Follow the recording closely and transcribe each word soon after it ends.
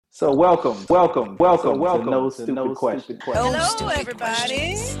So welcome to No Stupid Questions. Hello,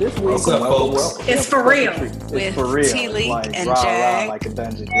 everybody. This week, What's up, folks? It's for real. It's With for real. T-Leak Like, and rah, Jag. rah, like a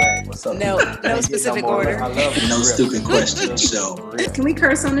dungeon drag. What's up? No specific order. I love the No script. Stupid Questions show. Can we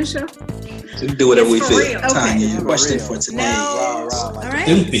curse on this show? We do whatever we It's for feel. real. Okay. Tanya, For question real. for today No. is All right.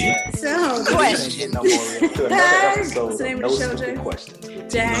 stupid. So, Question. No more to another Hey, episode what's the name of of No the show, Stupid Jay? Questions. No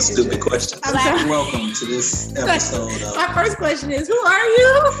Jack. Stupid Questions. I'm sorry. Welcome to this episode of My first question is, who are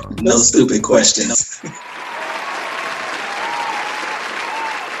you? No Stupid Questions.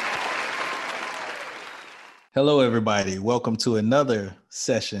 Hello, everybody. Welcome to another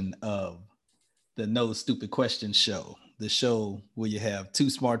session of the No Stupid Question Show, the show where you have two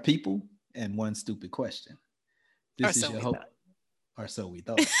smart people and one stupid question. This is your host, or so we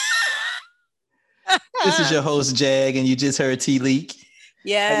thought. This is your host, Jag, and you just heard T-Leak.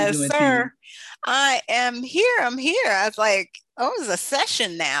 Yes, doing, sir. T-Leak? I am here. I'm here. I was like, oh, it's a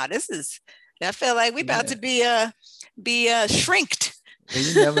session now. I feel like we're about to be shrinked. Well,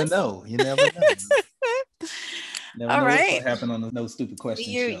 you never know. You never know. Never All know what's right. going to happen on the No Stupid Question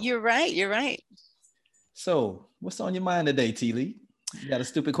Show. You're right. You're right. So, what's on your mind today, T-Leak? You got a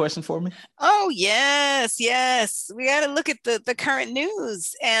stupid question for me? Oh, yes. We got to look at the current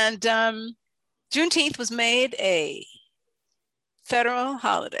news. And Juneteenth was made a federal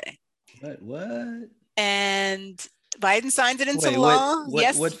holiday. What? And Biden signed it into Wait, law.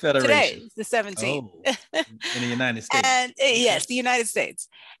 what federation? Today, the 17th. Oh, in the United States. And yes, the United States.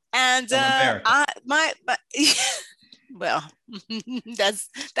 And America. well, that's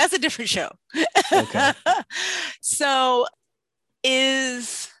a different show. Okay. So,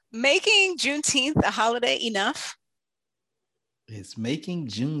 is making Juneteenth a holiday enough? Is making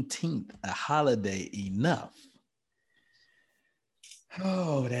Juneteenth a holiday enough?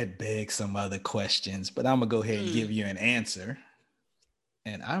 Oh, that begs some other questions, but I'm gonna go ahead and give you an answer.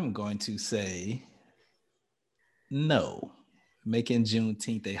 And I'm going to say no. Making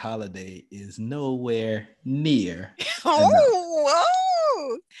Juneteenth a holiday is nowhere near enough.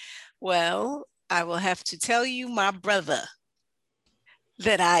 Oh, well, I will have to tell you, my brother,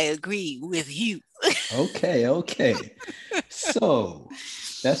 that I agree with you. Okay. So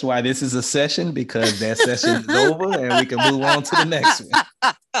that's why this is a session, because that session is over and we can move on to the next one.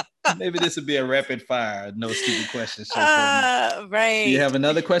 Maybe this would be a rapid fire, no stupid question show. Right. Do you have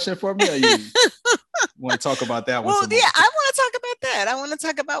another question for me, or you want to talk about that one? Well, some more? yeah, I want to talk about that. I want to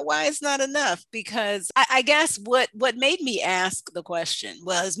talk about why it's not enough, because I guess what made me ask the question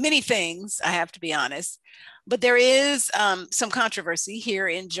was many things, I have to be honest, but there is some controversy here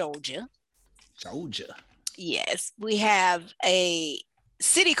in Georgia. Georgia. Yes, we have a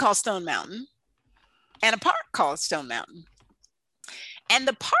city called Stone Mountain and a park called Stone Mountain. And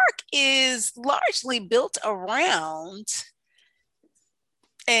the park is largely built around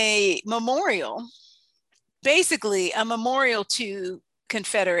a memorial, basically a memorial to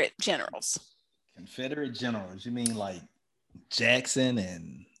Confederate generals. Confederate generals? You mean like Jackson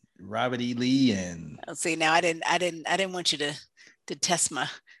and Robert E. Lee and? Let's see. Now I didn't want you to test my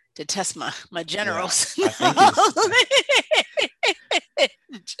generals. Yeah, I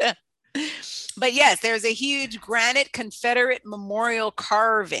think But yes, there's a huge granite Confederate memorial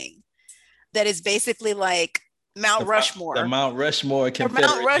carving that is basically like Mount Rushmore. The Mount Rushmore Confederate.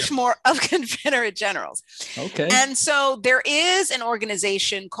 Mount Rushmore of Confederate generals. Okay. And so there is an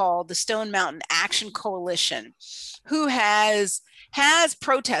organization called the Stone Mountain Action Coalition who has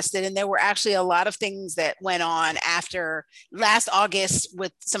protested, and there were actually a lot of things that went on after last August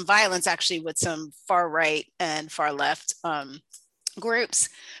with some violence, actually with some far right and far left groups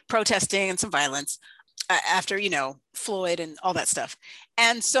protesting, and some violence after, Floyd and all that stuff.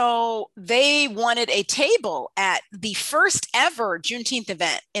 And so they wanted a table at the first ever Juneteenth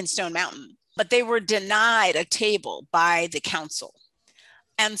event in Stone Mountain, but they were denied a table by the council.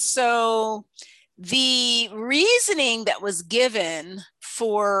 And so the reasoning that was given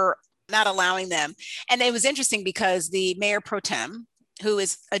for not allowing them, and it was interesting because the mayor pro tem, who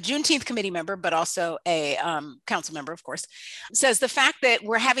is a Juneteenth committee member, but also a council member, of course, says the fact that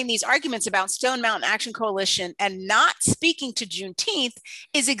we're having these arguments about Stone Mountain Action Coalition and not speaking to Juneteenth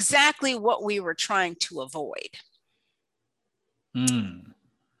is exactly what we were trying to avoid.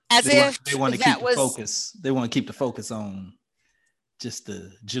 As they want to keep the focus. They want to keep the focus on just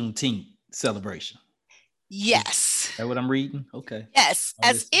the Juneteenth celebration. Yes. Is that what I'm reading? Okay. Yes.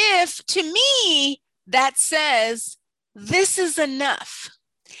 As if, to me, that says this is enough.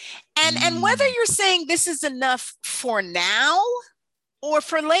 And whether you're saying this is enough for now or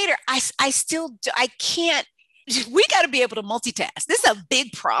for later, I can't, we got to be able to multitask. This is a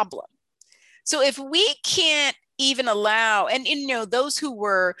big problem. So if we can't even allow, and those who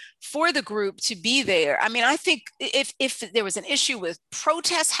were for the group to be there. I mean, I think if there was an issue with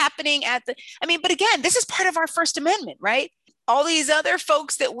protests happening but again, this is part of our First Amendment, right? All these other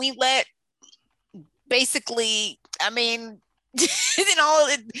folks that we let basically, I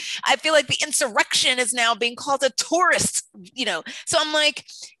feel like the insurrection is now being called a tourist, So I'm like,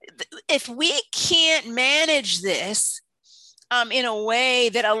 if we can't manage this in a way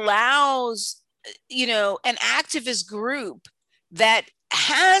that allows, an activist group that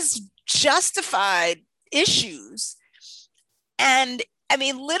has justified issues, and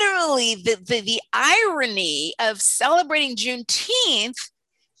literally the irony of celebrating Juneteenth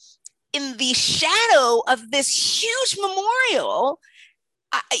in the shadow of this huge memorial,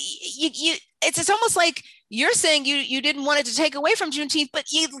 it's almost like you're saying you didn't want it to take away from Juneteenth,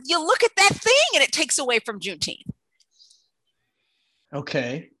 but you look at that thing and it takes away from Juneteenth.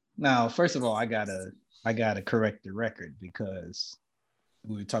 Okay. Now, first of all, I gotta correct the record, because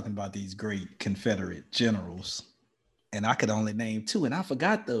we were talking about these great Confederate generals, and I could only name two, and I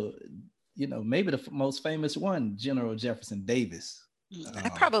forgot maybe the most famous one, General Jefferson Davis. I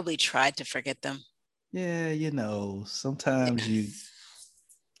probably tried to forget them. Yeah, sometimes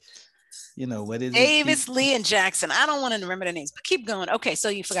what is Davis, Lee, and Jackson. I don't want to remember the names, but keep going. Okay, so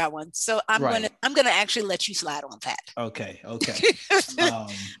you forgot one. So I'm gonna actually let you slide on that. Okay.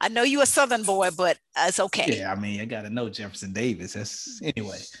 I know you a Southern boy, but it's okay. Yeah, I gotta know Jefferson Davis.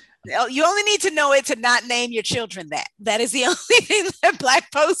 Anyway. You only need to know it to not name your children that. That is the only thing that Black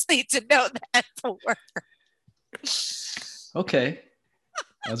folks need to know that for. Okay.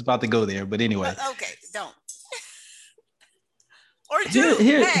 I was about to go there, but anyway. Okay, don't. Or do.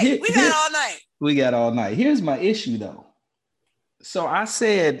 We got all night. We got all night. Here's my issue, though. So I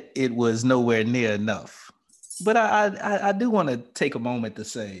said it was nowhere near enough, but I do want to take a moment to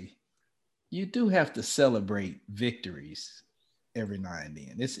say you do have to celebrate victories every now and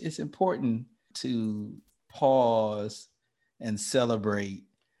then. It's important to pause and celebrate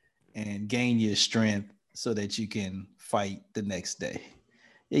and gain your strength so that you can fight the next day.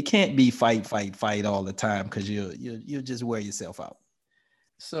 It can't be fight all the time, because you'll just wear yourself out.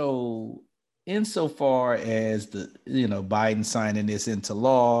 So insofar as Biden signing this into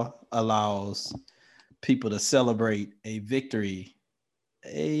law allows people to celebrate a victory,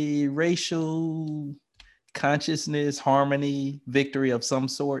 a racial consciousness, harmony victory of some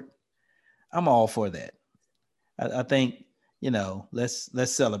sort, I'm all for that. I think, let's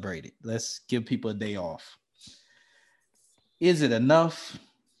celebrate it. Let's give people a day off. Is it enough?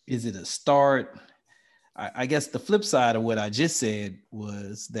 Is it a start? I guess the flip side of what I just said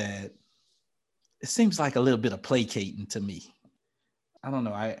was that it seems like a little bit of placating to me. I don't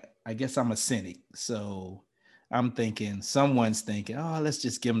know. I guess I'm a cynic. So I'm thinking, someone's thinking, let's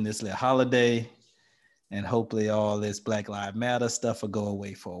just give them this little holiday, and hopefully all this Black Lives Matter stuff will go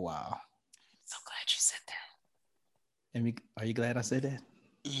away for a while. So glad you said that. Are you glad I said that?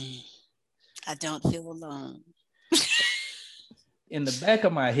 I don't feel alone. In the back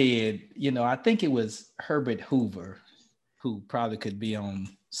of my head, I think it was Herbert Hoover, who probably could be on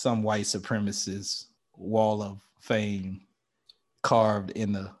some white supremacist wall of fame carved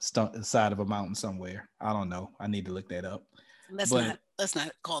in the side of a mountain somewhere. I don't know. I need to look that up. Let's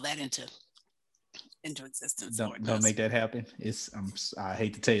not call that into existence. Don't make that happen. I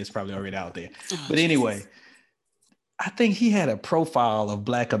hate to tell you, it's probably already out there. But anyway, I think he had a profile of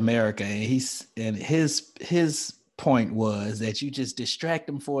Black America, and his point was that you just distract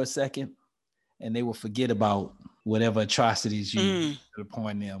them for a second and they will forget about whatever atrocities you put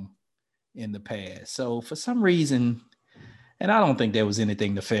upon them in the past. So for some reason, and I don't think there was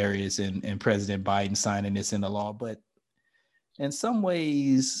anything nefarious in President Biden signing this into law, but in some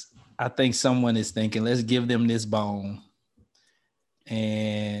ways, I think someone is thinking, let's give them this bone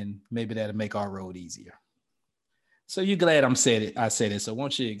and maybe that'll make our road easier. So you're glad I said it. So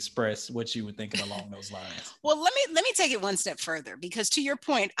won't you express what you were thinking along those lines? Well, let me take it one step further, because to your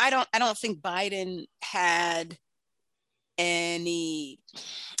point, I don't think Biden had any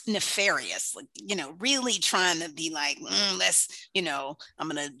nefarious, really trying to be like, let's, I'm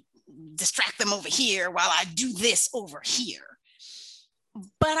going to distract them over here while I do this over here.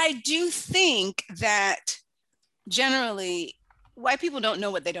 But I do think that generally white people don't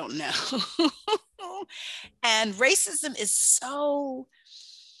know what they don't know. And racism is so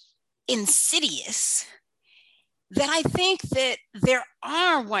insidious that I think that there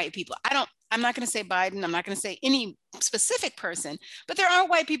are white people. I'm not going to say Biden. I'm not going to say any specific person, but there are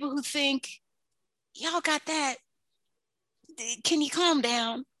white people who think, y'all got that. Can you calm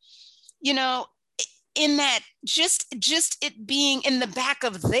down? In that just it being in the back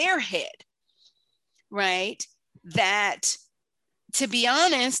of their head, right? that, to be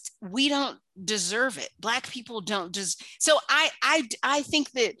honest, we don't deserve it. Black people don't just. So I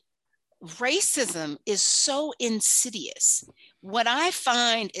think that racism is so insidious. What I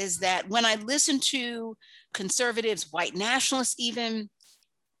find is that when I listen to conservatives, white nationalists, even,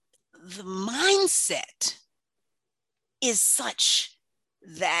 the mindset is such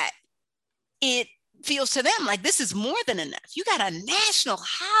that it feels to them like this is more than enough. You got a national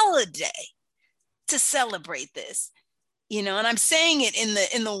holiday to celebrate this, and I'm saying it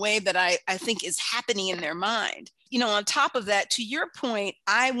in the way that I think is happening in their mind. On top of that, to your point,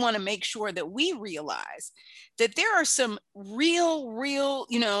 I want to make sure that we realize that there are some real,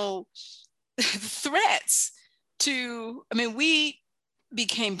 threats to, we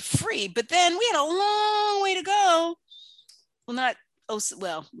became free, but then we had a long way to go.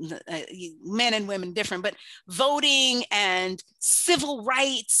 Men and women different, but voting and civil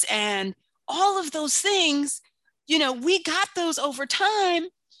rights and all of those things, we got those over time.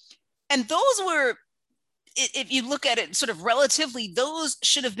 And those were, if you look at it sort of relatively, those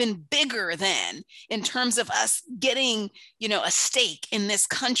should have been bigger than, in terms of us getting, a stake in this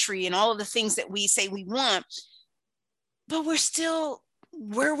country and all of the things that we say we want. But we're still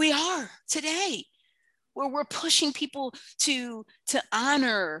where we are today, where we're pushing people to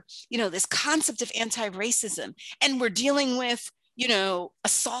honor, this concept of anti-racism. And we're dealing with,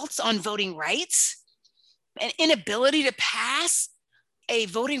 assaults on voting rights, an inability to pass a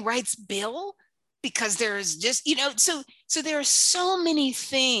voting rights bill because there's just, so there are so many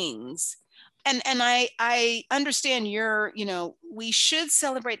things. And I understand we should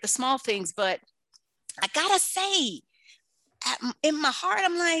celebrate the small things, but I gotta say, in my heart,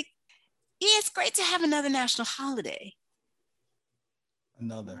 I'm like, yeah, it's great to have another national holiday.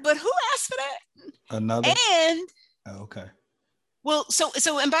 Another. But who asked for that? Another. And okay. Well, so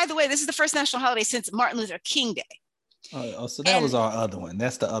and by the way, this is the first national holiday since Martin Luther King Day. So that was our other one.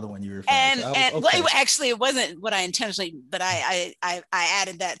 That's the other one you referred to. Okay. Well, actually, it wasn't what I intentionally, but I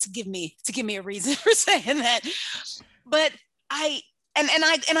added that to give me a reason for saying that. But I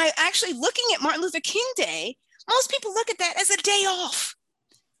actually, looking at Martin Luther King Day, most people look at that as a day off.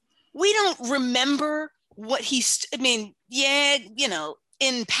 We don't remember what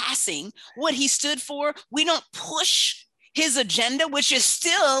in passing, what he stood for. We don't push his agenda, which is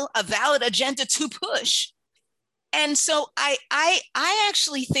still a valid agenda to push. And so I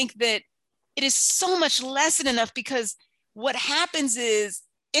actually think that it is so much less than enough, because what happens is,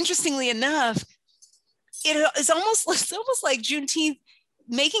 interestingly enough, it's almost like Juneteenth,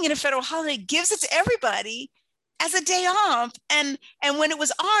 making it a federal holiday, gives it to everybody as a day off. And when it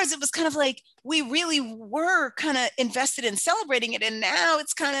was ours, it was kind of like we really were kind of invested in celebrating it. And now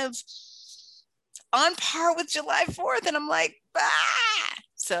it's kind of on par with July 4th. And I'm like,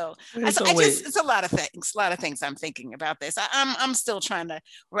 So it's a lot of things I'm thinking about this. I'm still trying to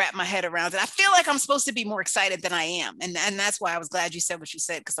wrap my head around it. I feel like I'm supposed to be more excited than I am. And that's why I was glad you said what you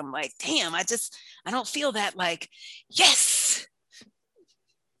said, because I'm like, damn, I don't feel that like, yes.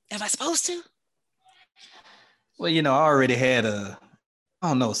 Am I supposed to? Well, I already had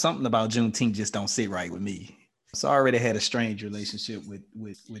something about Juneteenth just don't sit right with me. So I already had a strange relationship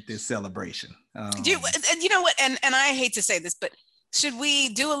with this celebration. You know what? And I hate to say this, but should we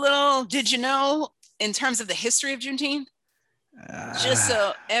do a little, did you know, in terms of the history of Juneteenth? Just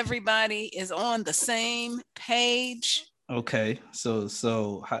so everybody is on the same page. Okay. So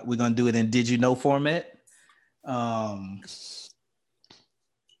we're going to do it in did you know format?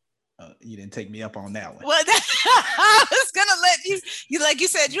 You didn't take me up on that one. Well, I was gonna let you like you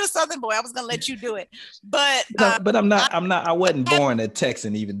said, you're a Southern boy. I was gonna let you do it, but I'm not. I wasn't born a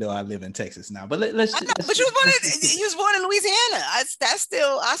Texan, even though I live in Texas now. But let's. But you was born in Louisiana. I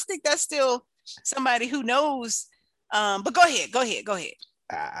think that's still somebody who knows. But go ahead.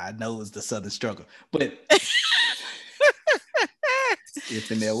 I know it's the Southern struggle, but if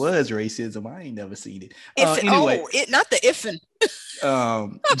there was racism, I ain't never seen it. Anyway, not the ifin'.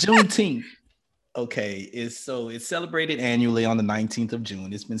 Juneteenth, okay, it's celebrated annually on the 19th of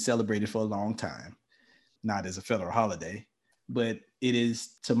June. It's been celebrated for a long time, not as a federal holiday, but it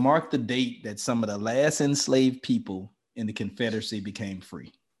is to mark the date that some of the last enslaved people in the Confederacy became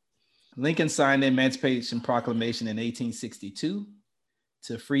free. Lincoln signed the Emancipation Proclamation in 1862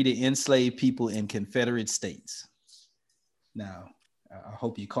 to free the enslaved people in Confederate states. Now, I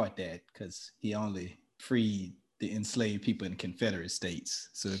hope you caught that, because he only freed the enslaved people in Confederate states.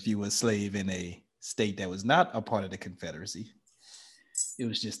 So if you were a slave in a state that was not a part of the Confederacy, it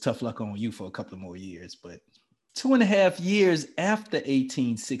was just tough luck on you for a couple of more years. But 2.5 years after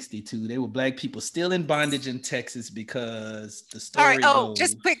 1862, they were Black people still in bondage in Texas because the story All right. Oh, goes.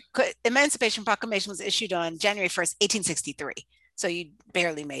 just quick. Emancipation Proclamation was issued on January 1st, 1863. So you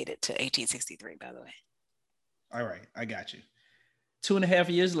barely made it to 1863, by the way. All right, I got you. 2.5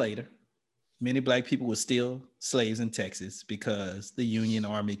 years later, many Black people were still slaves in Texas because the Union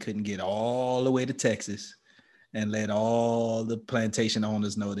Army couldn't get all the way to Texas and let all the plantation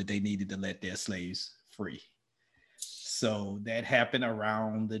owners know that they needed to let their slaves free. So that happened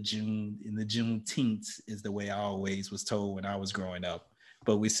around the Juneteenth is the way I always was told when I was growing up,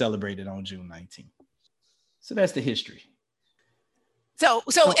 but we celebrated on June 19th. So that's the history. So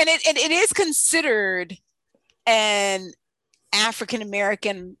and it is considered an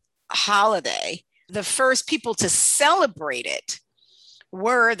African-American holiday. The first people to celebrate it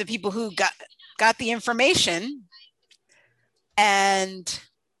were the people who got the information and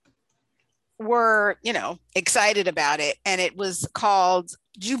were, excited about it. And it was called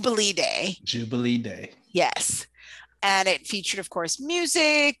Jubilee Day. Jubilee Day. Yes. And it featured, of course,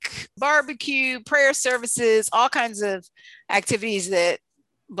 music, barbecue, prayer services, all kinds of activities that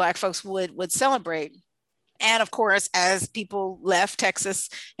Black folks would celebrate. And of course, as people left Texas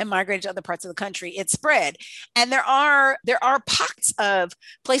and migrated to other parts of the country, it spread. And there are pockets of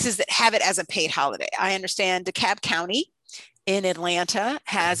places that have it as a paid holiday. I understand DeKalb County in Atlanta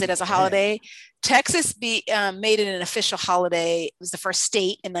has it as a holiday. Texas made it an official holiday. It was the first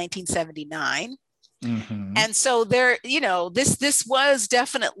state in 1979. Mm-hmm. And so there, this was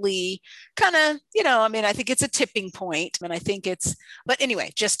definitely kind of, I think it's a tipping point. And I think but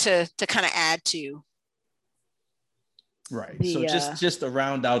anyway, just to kind of add to. Right. So just to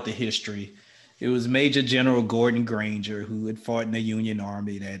round out the history, it was Major General Gordon Granger who had fought in the Union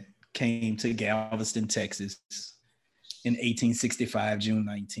Army that came to Galveston, Texas in 1865, June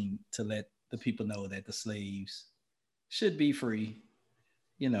 19th, to let the people know that the slaves should be free.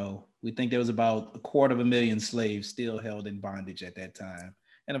 We think there was about 250,000 slaves still held in bondage at that time.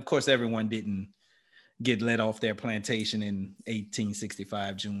 And of course, everyone didn't get let off their plantation in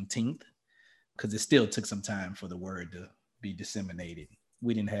 1865, Juneteenth, because it still took some time for the word to be disseminated.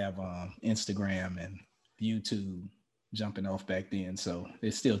 We didn't have Instagram and YouTube jumping off back then. So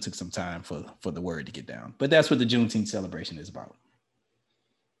it still took some time for the word to get down. But that's what the Juneteenth celebration is about.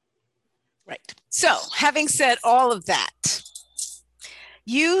 Right. So having said all of that,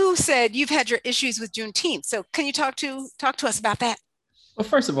 you said you've had your issues with Juneteenth. So can you talk to us about that? Well,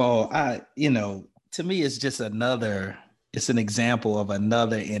 first of all, to me, it's just it's an example of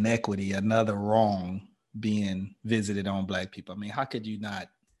another inequity, another wrong being visited on Black people. I mean, how could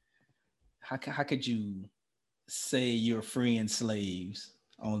you say you're freeing slaves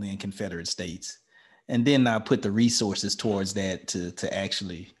only in Confederate states and then not put the resources towards that to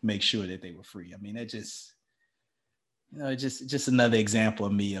actually make sure that they were free? I mean, that just, just another example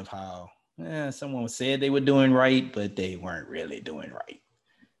of me of how someone said they were doing right, but they weren't really doing right.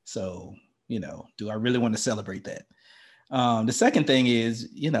 So, do I really want to celebrate that? The second thing is,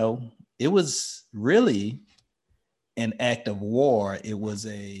 it was really an act of war. It was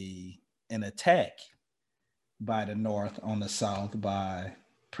an attack by the North on the South, by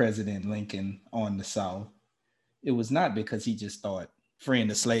President Lincoln on the South. It was not because he just thought freeing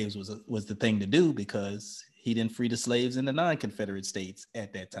the slaves was the thing to do, because he didn't free the slaves in the non-Confederate states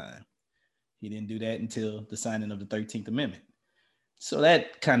at that time. He didn't do that until the signing of the 13th Amendment. So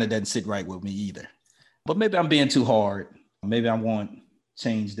that kind of doesn't sit right with me either. But maybe I'm being too hard. Maybe I want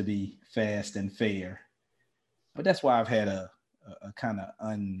change to be fast and fair. But that's why I've had a kind of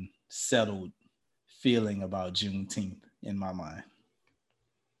unsettled feeling about Juneteenth in my mind.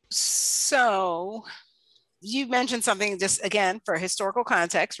 So you mentioned something, just again, for historical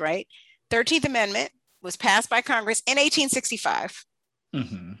context, right? 13th Amendment was passed by Congress in 1865.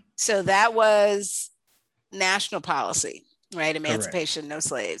 Mm-hmm. So that was national policy, right? Emancipation, Correct. No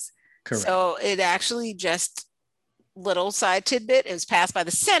slaves. Correct. So it actually, just little side tidbit, it was passed by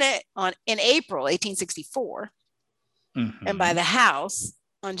the Senate in April 1864, mm-hmm. and by the House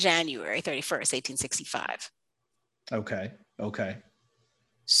on January 31st, 1865. Okay.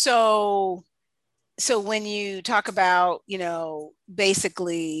 So when you talk about,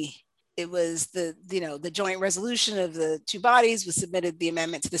 basically it was the joint resolution of the two bodies was submitted, the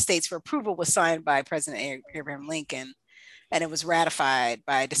amendment to the states for approval was signed by President Abraham Lincoln, and it was ratified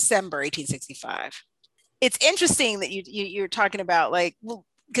by December 1865. It's interesting that you're talking about,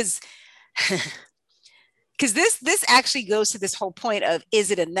 because this actually goes to this whole point of, is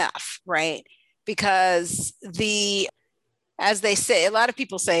it enough, right? Because as they say, a lot of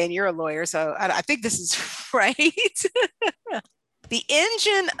people say, and you're a lawyer, so I think this is right. The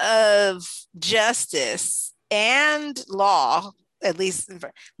engine of justice and law, at least,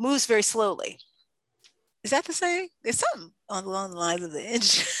 moves very slowly. Is that the saying? There's something along the lines of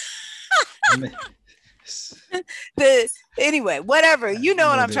anyway, whatever, you know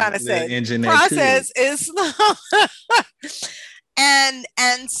what I'm trying to say. The process is slow. and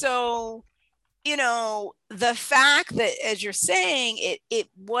so, you know, the fact that, as you're saying, it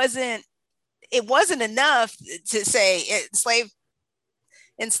wasn't enough to say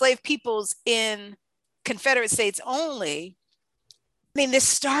enslaved peoples in Confederate states only. I mean, this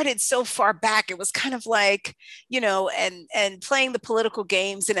started so far back. It was kind of like, you know, and playing the political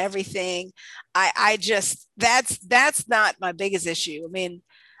games and everything. I just, that's not my biggest issue. I mean,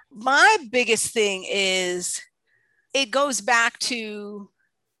 my biggest thing is it goes back to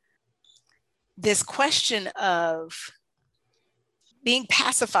this question of being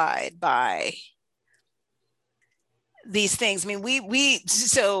pacified by these things. I mean,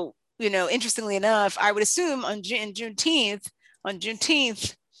 so, you know, interestingly enough, I would assume on Juneteenth,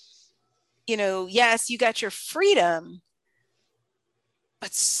 you know, yes, you got your freedom,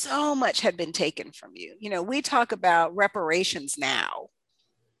 but so much had been taken from you. You know, we talk about reparations now.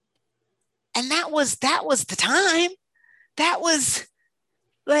 And that was the time. That was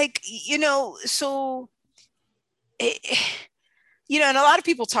like, you know, so, you know, and a lot of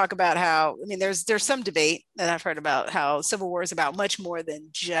people talk about how, I mean, there's some debate that I've heard about how Civil War is about much more than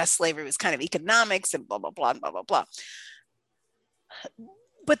just slavery. It was kind of economics and blah, blah, blah, blah, blah, blah.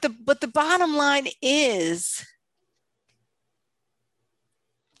 But the bottom line is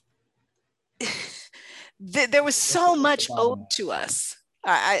there was so much owed to us.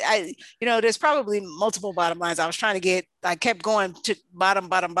 I you know, there's probably multiple bottom lines. I kept going to bottom,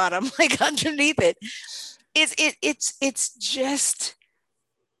 like underneath it. It's just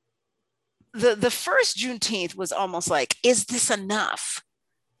the first Juneteenth was almost like, is this enough?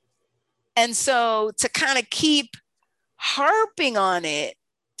 And so to kind of keep harping on it,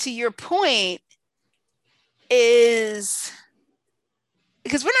 to your point, is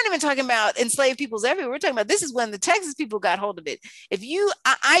because we're not even talking about enslaved peoples everywhere. We're talking about this is when the Texas people got hold of it.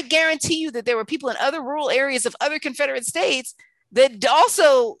 I guarantee you that there were people in other rural areas of other Confederate states that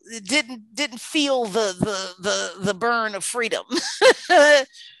also didn't feel the burn of freedom.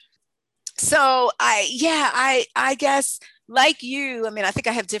 So I guess like you, I mean, I think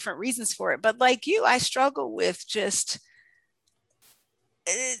I have different reasons for it, but like you, I struggle with just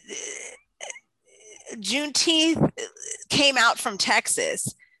Juneteenth came out from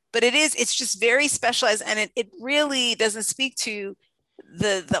Texas, but it's just very specialized, and it really doesn't speak to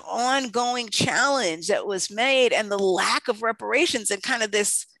the ongoing challenge that was made and the lack of reparations and kind of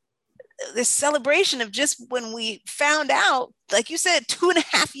this celebration of just when we found out, like you said,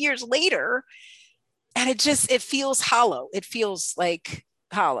 2.5 years later, and it feels hollow. It feels like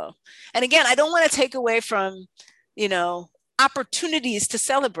hollow. And again, I don't want to take away from, you know, opportunities to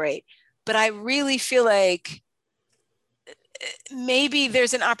celebrate, but I really feel like maybe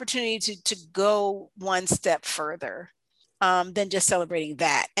there's an opportunity to go one step further than just celebrating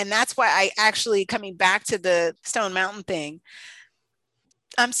that. And that's why I actually, coming back to the Stone Mountain thing,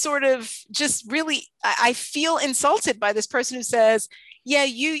 I'm sort of just really, I feel insulted by this person who says, yeah,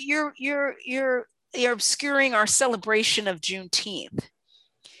 you're obscuring our celebration of Juneteenth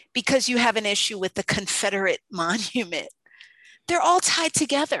because you have an issue with the Confederate monument. They're all tied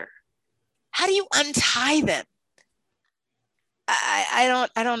together. How do you untie them? I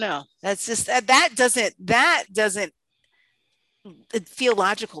don't know. That's just, that doesn't feel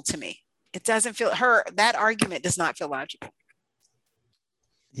logical to me. It doesn't feel, that argument does not feel logical.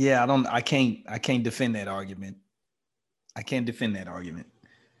 Yeah, I can't defend that argument. I can't defend that argument.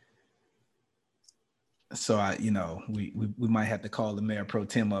 So we might have to call the mayor pro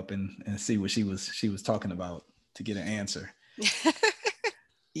tem up and see what she was talking about to get an answer.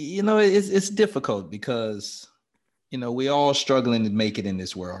 You know, it's difficult because, you know, we're all struggling to make it in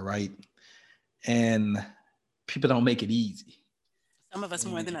this world, right? And people don't make it easy. Some of us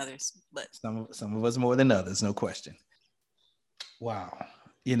more than others, but some of us more than others, no question. Wow.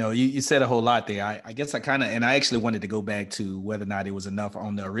 You know, you said a whole lot there. I guess I actually wanted to go back to whether or not it was enough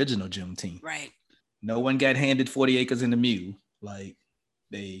on the original Juneteenth. Right. No one got handed 40 acres in the mule like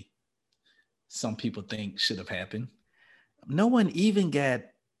some people think should have happened. No one even got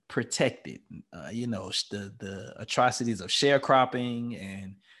protected. You know, the atrocities of sharecropping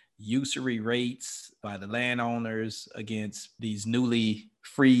and usury rates by the landowners against these newly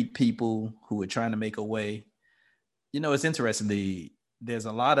freed people who were trying to make a way. You know, it's interesting. There's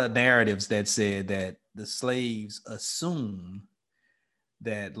a lot of narratives that said that the slaves assumed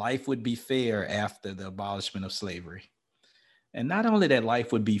that life would be fair after the abolishment of slavery. And not only that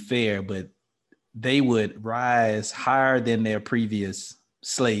life would be fair, but they would rise higher than their previous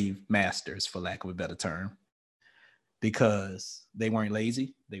slave masters, for lack of a better term, because they weren't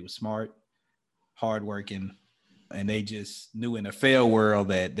lazy. They were smart, hardworking, and they just knew in a fair world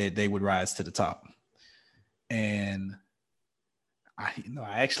that they would rise to the top. And I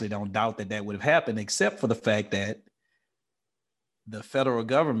actually don't doubt that would have happened, except for the fact that the federal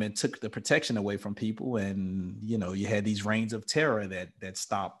government took the protection away from people, and you had these reigns of terror that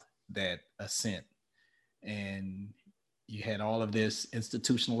stopped that ascent, and you had all of this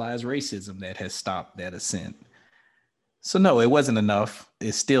institutionalized racism that has stopped that ascent. So no, it wasn't enough.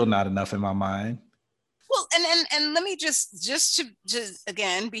 It's still not enough in my mind. Well, and let me just to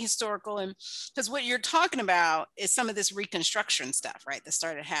again be historical, and because what you're talking about is some of this Reconstruction stuff, right? That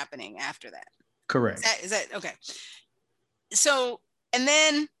started happening after that. Correct. Is that okay? So, and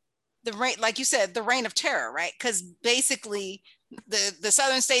then the reign, like you said, the reign of terror, right? Because basically the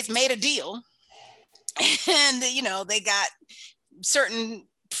southern states made a deal, and they got certain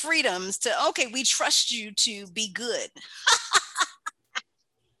freedoms to, okay, we trust you to be good.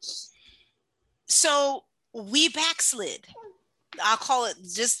 So we backslid. I'll call it,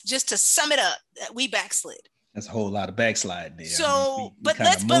 just to sum it up, we backslid. That's a whole lot of backslide there. So, but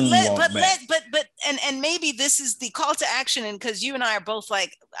maybe this is the call to action. And because you and I are both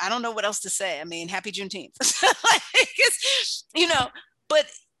like, I don't know what else to say. I mean, happy Juneteenth. But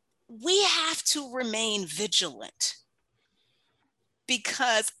we have to remain vigilant,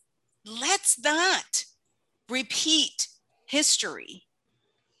 because let's not repeat history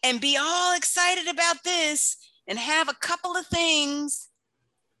and be all excited about this and have a couple of things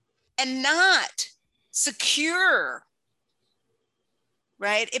and not secure,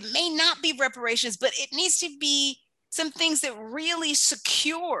 right? It may not be reparations, but it needs to be some things that really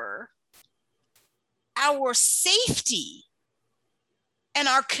secure our safety and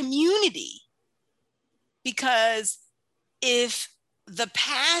our community. Because if the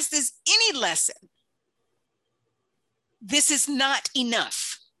past is any lesson, this is not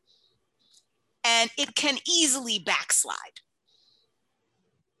enough, and it can easily backslide.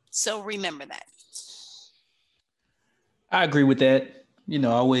 So remember that. I agree with that.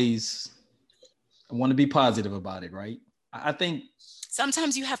 Always I want to be positive about it, right? I think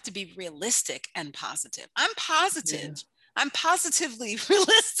sometimes you have to be realistic and positive. I'm positive. Yeah. I'm positively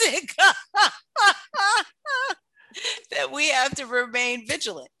realistic that we have to remain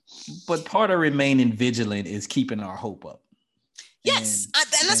vigilant. But part of remaining vigilant is keeping our hope up. Yes,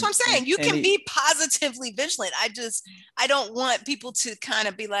 and that's what I'm saying. You can be positively vigilant. I don't want people to kind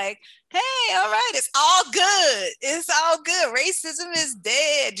of be like, hey, all right, it's all good. It's all good. Racism is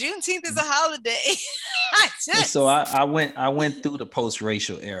dead. Juneteenth is a holiday. So I went through the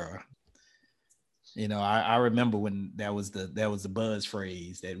post-racial era. I remember when that was the buzz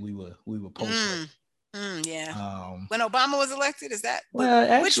phrase that we were post. Yeah. When Obama was elected, is that? Well,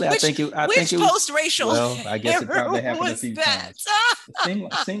 actually, I think it was post-racial. Well, I guess it probably happened a few times.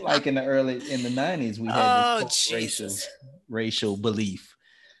 It seemed like in the 90s we had this racial belief.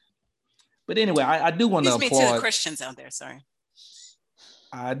 But anyway, I do want to applaud. Excuse me to the Christians out there. Sorry.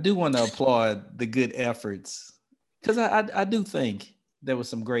 I do want to applaud the good efforts, because I do think there was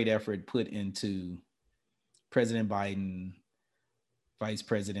some great effort put into President Biden, Vice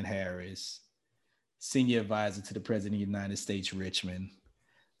President Harris, Senior Advisor to the President of the United States, Richmond.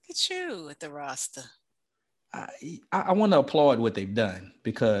 Look at you with the roster. I want to applaud what they've done,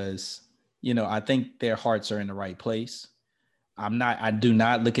 because, I think their hearts are in the right place. I do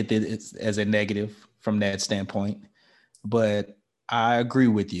not look at this as a negative from that standpoint, but I agree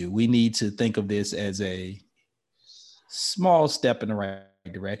with you. We need to think of this as a small step in the right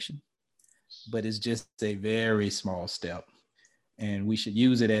direction, but it's just a very small step. And we should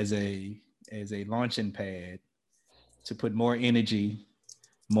use it as a launching pad to put more energy,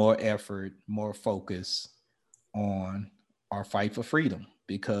 more effort, more focus on our fight for freedom,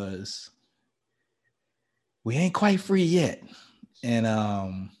 because we ain't quite free yet. And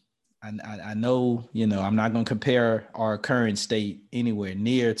I know, I'm not going to compare our current state anywhere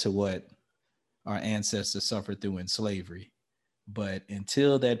near to what our ancestors suffered through in slavery. But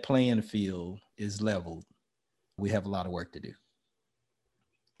until that playing field is leveled, we have a lot of work to do.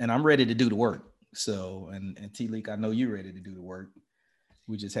 And I'm ready to do the work. So, and T-Leak, I know you're ready to do the work.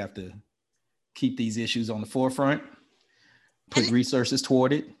 We just have to keep these issues on the forefront, put resources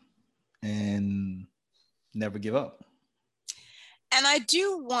toward it, and never give up. And I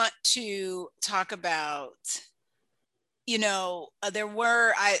do want to talk about, there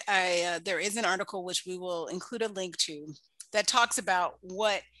is an article which we will include a link to that talks about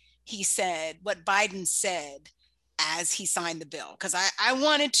what he said, what Biden said as he signed the bill, because I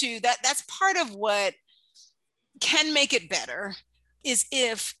wanted to, that's part of what can make it better, is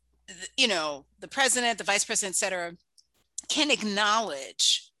if, you know, the president, the vice president, et cetera, can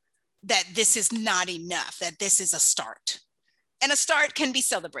acknowledge that this is not enough, that this is a start. And a start can be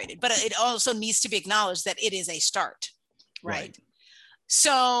celebrated, but it also needs to be acknowledged that it is a start, right?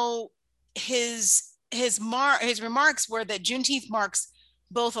 So his remarks were that Juneteenth marks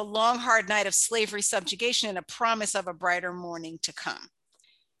both a long, hard night of slavery subjugation and a promise of a brighter morning to come.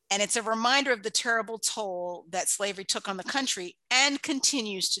 And it's a reminder of the terrible toll that slavery took on the country and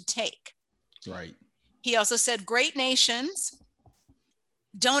continues to take. Right. He also said, great nations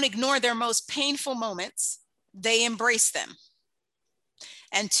don't ignore their most painful moments, they embrace them.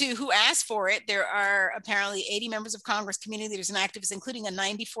 And to who asked for it, there are apparently 80 members of Congress, community leaders, and activists, including a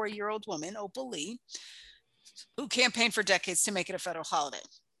 94-year-old woman, Opal Lee, who campaigned for decades to make it a federal holiday.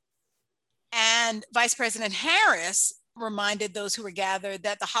 And Vice President Harris reminded those who were gathered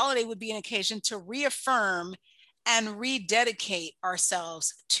that the holiday would be an occasion to reaffirm and rededicate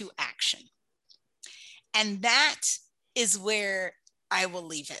ourselves to action. And that is where I will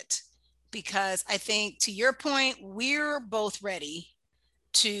leave it, because I think, to your point, we're both ready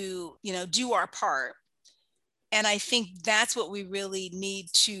to, you know, do our part. And I think that's what we really need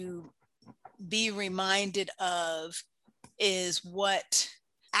to be reminded of, is what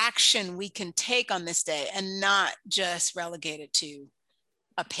action we can take on this day and not just relegate it to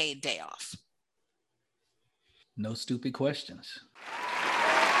a paid day off. No stupid questions.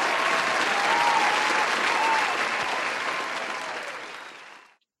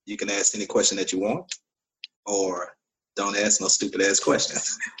 You can ask any question that you want, or don't ask no stupid ass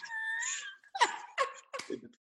questions.